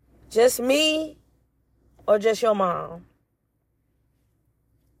 Just me or just your mom?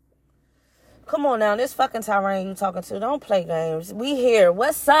 Come on now, this fucking Tyrann you talking to, don't play games. We here.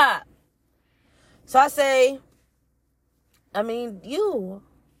 What's up? So I say, you.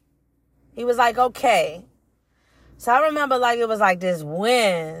 He was like, okay. So I remember it was like this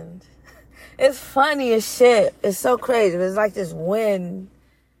wind. It's funny as shit. It's so crazy. It was like this wind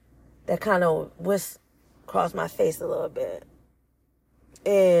that kind of whisked across my face a little bit.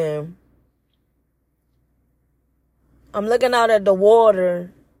 And I'm looking out at the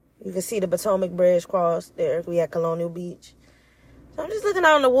water. You can see the Potomac Bridge cross there. We at Colonial Beach. So I'm just looking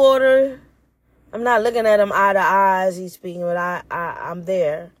out in the water. I'm not looking at him eye to eye as he's speaking, but I'm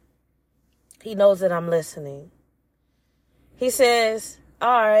there. He knows that I'm listening. He says,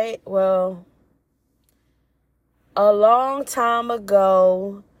 all right, well, a long time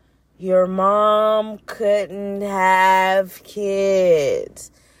ago, your mom couldn't have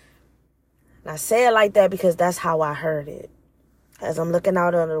kids. And I say it like that because that's how I heard it as I'm looking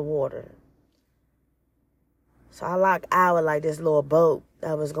out under the water. So I locked out with like this little boat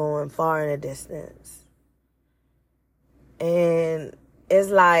that was going far in the distance. And it's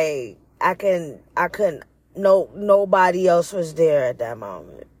like nobody else was there at that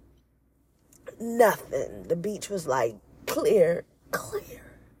moment. Nothing. The beach was like clear.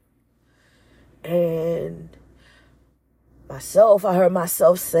 And I heard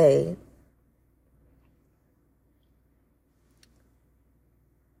myself say,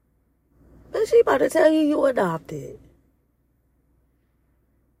 but she about to tell you adopted.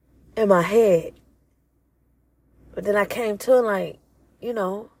 In my head. But then I came to like,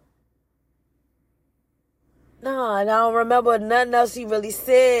 No, and I don't remember nothing else he really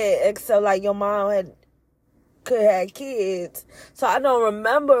said except like your mom could have kids. So I don't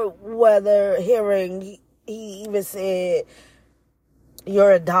remember whether hearing he even said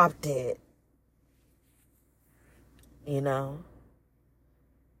you're adopted. You know?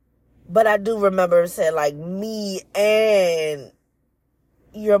 But I do remember saying like me and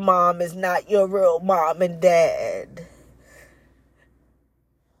your mom is not your real mom and dad.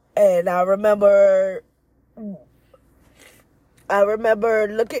 And I remember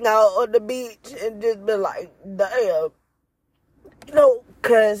looking out on the beach and just be like, damn. You know,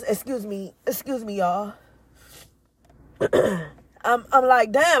 cause excuse me, y'all. I'm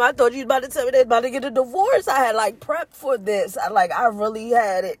like, damn, I thought you was about to tell me they was about to get a divorce. I had like prepped for this. I really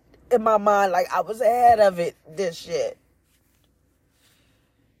had it in my mind, like I was ahead of it, this shit.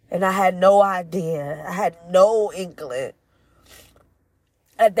 And I had no idea. I had no inkling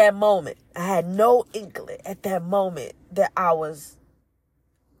at that moment. I had no inkling at that moment that I was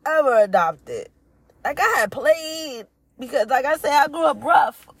ever adopted. Like, I had played, because like I said, I grew up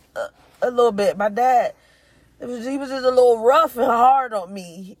rough a little bit. My dad, he was just a little rough and hard on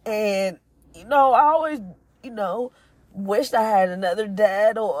me. And, you know, I always, you know, wished I had another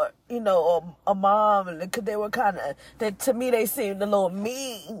dad or, you know, or a mom, because they were kind of, to me, they seemed a little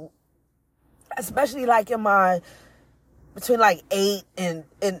mean. Especially like in between like 8 and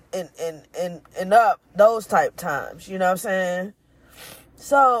up, those type times, you know what I'm saying?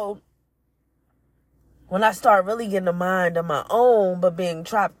 So when I started really getting a mind of my own, but being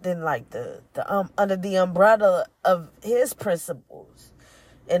trapped in like the under the umbrella of his principles,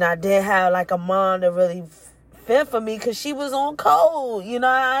 and I did have like a mom that really fend for me because she was on code, you know.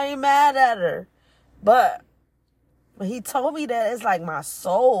 I ain't mad at her, but when he told me that, it's like my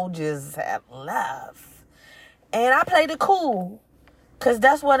soul just had left. And I played it cool, because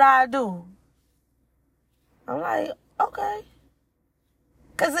that's what I do. I'm like, okay.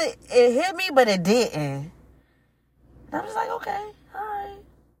 Because it hit me, but it didn't. And I was like, okay, all right.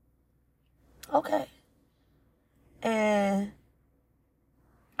 Okay. And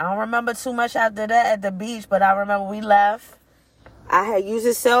I don't remember too much after that at the beach, but I remember we left. I had used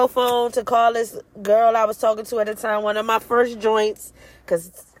his cell phone to call this girl I was talking to at the time, one of my first joints,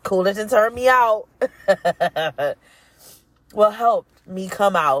 because Cooligan turned me out. Well, helped me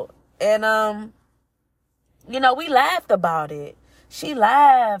come out. And, you know, we laughed about it. She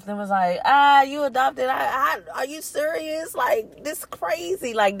laughed and was like, you adopted? Are you serious? Like, this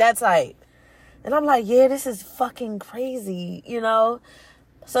crazy. Like, that type. And I'm like, yeah, this is fucking crazy, you know?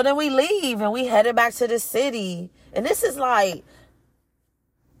 So then we leave and we headed back to the city. And this is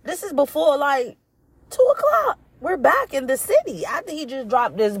before like 2:00. We're back in the city after he just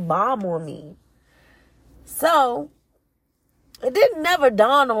dropped this bomb on me. So it didn't never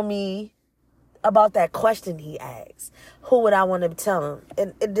dawn on me about that question he asked. Who would I want to tell him?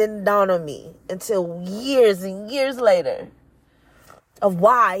 And it didn't dawn on me until years and years later of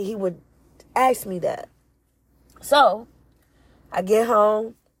why he would ask me that. So I get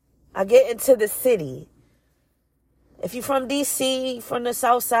home. I get into the city. If you're from D.C., from the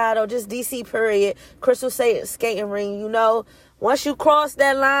South Side, or just D.C. period, Crystal Skating Ring, you know, once you cross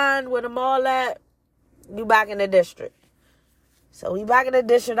that line with them all at, you back in the district. So we back in the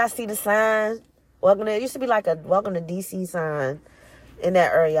district. I see the sign. It used to be like a welcome to D.C. sign in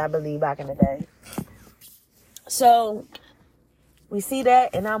that area, I believe, back in the day. So we see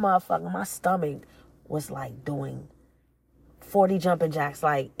that, and my stomach was like doing 40 jumping jacks.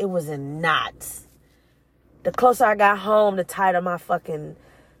 Like, it was in knots. The closer I got home, the tighter my fucking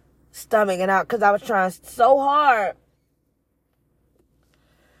stomach. And because I was trying so hard.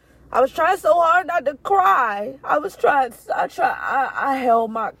 I was trying so hard not to cry. I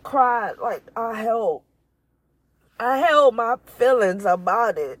held my cry, like, I held my feelings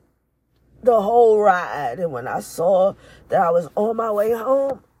about it the whole ride. And when I saw that I was on my way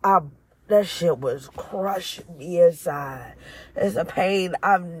home, that shit was crushing me inside. It's a pain.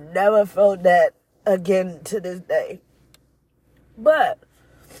 I've never felt that again to this day. But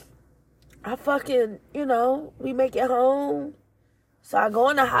I fucking, you know, we make it home. So I go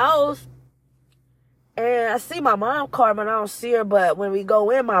in the house and I see my mom car, but I don't see her. But when we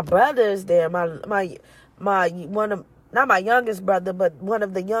go in, my brother's there. Not my youngest brother, but one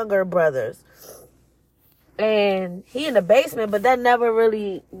of the younger brothers. And he in the basement, but that never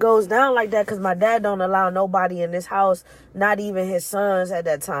really goes down like that because my dad don't allow nobody in this house, not even his sons at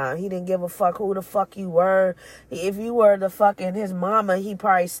that time. He didn't give a fuck who the fuck you were. If you were the fucking his mama, he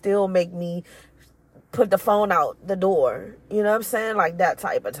probably still make me put the phone out the door. You know what I'm saying? Like that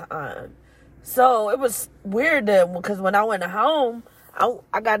type of time. So it was weird because when I went home,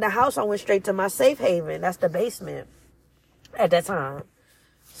 I got in the house. I went straight to my safe haven. That's the basement at that time.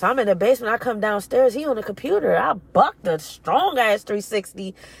 So I'm in the basement. I come downstairs. He on the computer. I bucked a strong ass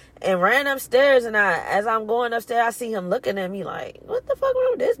 360 and ran upstairs. And as I'm going upstairs, I see him looking at me like, what the fuck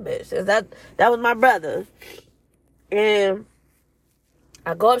wrong with this bitch? That was my brother. And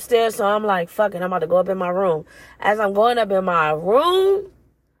I go upstairs. So I'm like, fuck it. I'm about to go up in my room. As I'm going up in my room,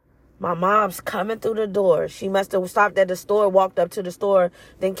 my mom's coming through the door. She must have stopped at the store, walked up to the store,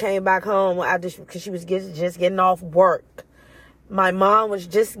 then came back home because she was just getting off work. My mom was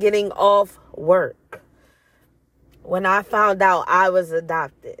just getting off work when I found out I was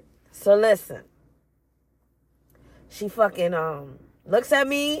adopted. So listen, she fucking looks at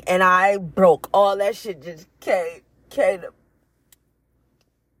me and I broke. All that shit just came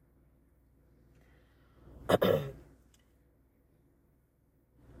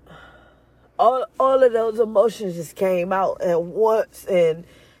all of those emotions just came out at once, and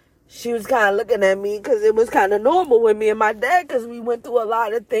she was kind of looking at me because it was kind of normal with me and my dad because we went through a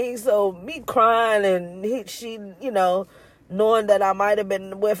lot of things. So me crying and she, knowing that I might have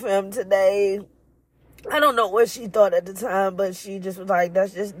been with him today. I don't know what she thought at the time, but she just was like,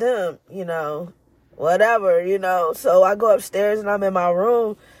 that's just them, whatever. So I go upstairs and I'm in my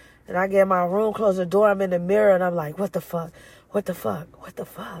room, and I get in my room, close the door, I'm in the mirror, and I'm like, what the fuck? What the fuck? What the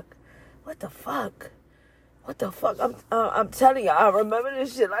fuck? What the fuck? What the fuck? I'm telling you, I remember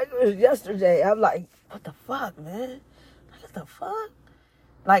this shit like it was yesterday. I'm like, what the fuck, man? What the fuck?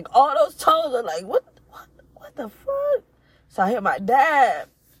 Like, all those tones are like, what the fuck? So I hear my dad.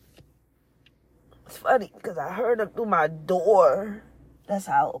 It's funny because I heard him through my door. That's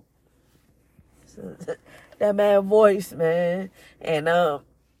how that man voice, man. And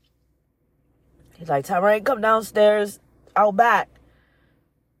he's like, Tyraine, come downstairs out back.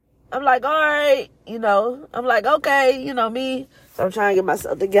 I'm like, all right, I'm like, okay, me. So I'm trying to get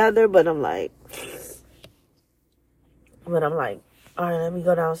myself together, but I'm like, all right, let me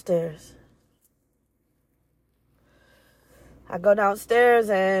go downstairs. I go downstairs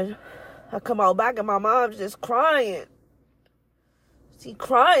and I come out back and my mom's just crying. She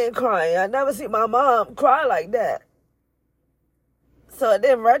crying. I never seen my mom cry like that. So it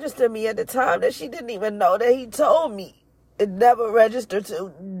didn't register me at the time that she didn't even know that he told me. It never registered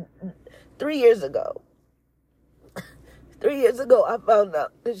to 3 years ago. 3 years ago, I found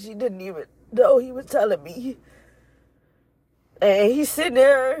out that she didn't even know he was telling me. And he's sitting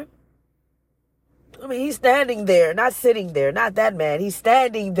there. He's standing there, not sitting there, not that man. He's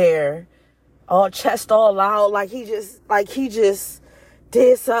standing there, all chest all out, like he just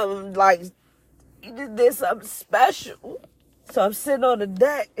did something, like he just did something special. So I'm sitting on the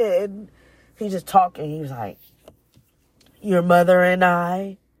deck and he's just talking. He was like, your mother and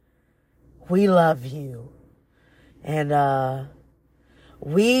I, we love you. And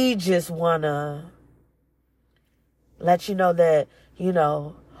we just want to let you know that,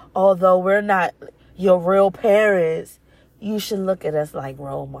 although we're not your real parents, you should look at us like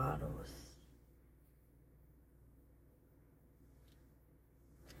role models.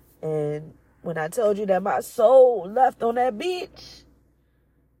 And when I told you that my soul left on that beach,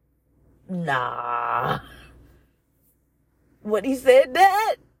 nah. When he said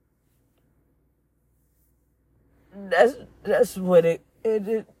that, that's what it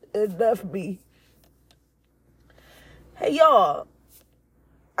left me. Hey y'all,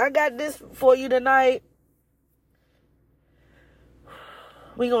 I got this for you tonight.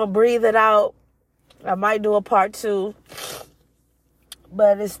 We gonna breathe it out. I might do a part 2.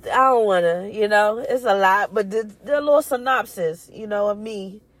 But I don't wanna, it's a lot. But the little synopsis, of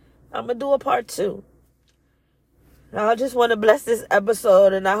me. I'm gonna do a part 2. I just want to bless this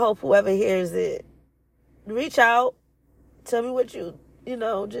episode, and I hope whoever hears it, reach out, tell me what I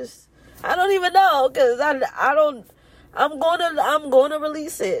don't even know, because I'm going to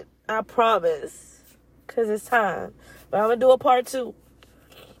release it, I promise, because it's time, but I'm going to do a part 2,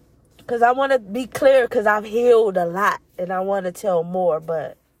 because I want to be clear, because I've healed a lot, and I want to tell more,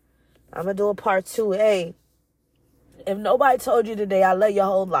 but I'm going to do a part 2. Hey, if nobody told you today, I love your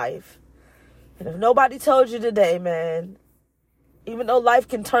whole life. And if nobody told you today, man, even though life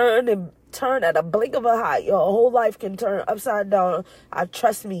can turn at a blink of an eye, your whole life can turn upside down.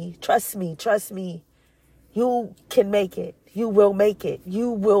 Trust me. You can make it. You will make it.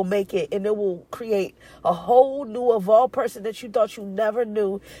 You will make it. And it will create a whole new evolved person that you thought you never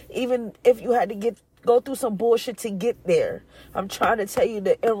knew, even if you had to go through some bullshit to get there. I'm trying to tell you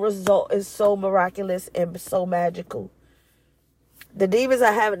the end result is so miraculous and so magical. The Divas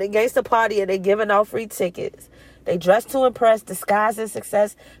are having a gangster party and they're giving out free tickets. They dress to impress, disguise as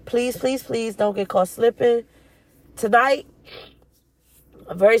success. Please, please, please don't get caught slipping. Tonight,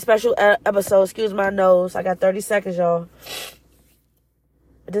 A very special episode. Excuse my nose. I got 30 seconds, y'all.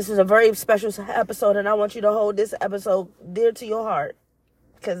 This is a very special episode, and I want you to hold this episode dear to your heart.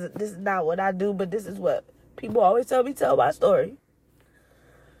 Because this is not what I do, but this is what people always tell me, tell my story.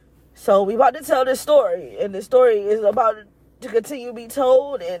 So we about to tell this story, and the story is about to continue to be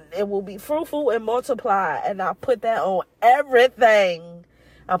told, and it will be fruitful and multiply. And I put that on everything.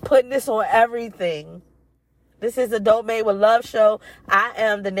 I'm putting this on everything. This is the Dope Made with Love show. I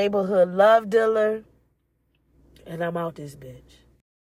am the neighborhood love dealer, and I'm out this bitch.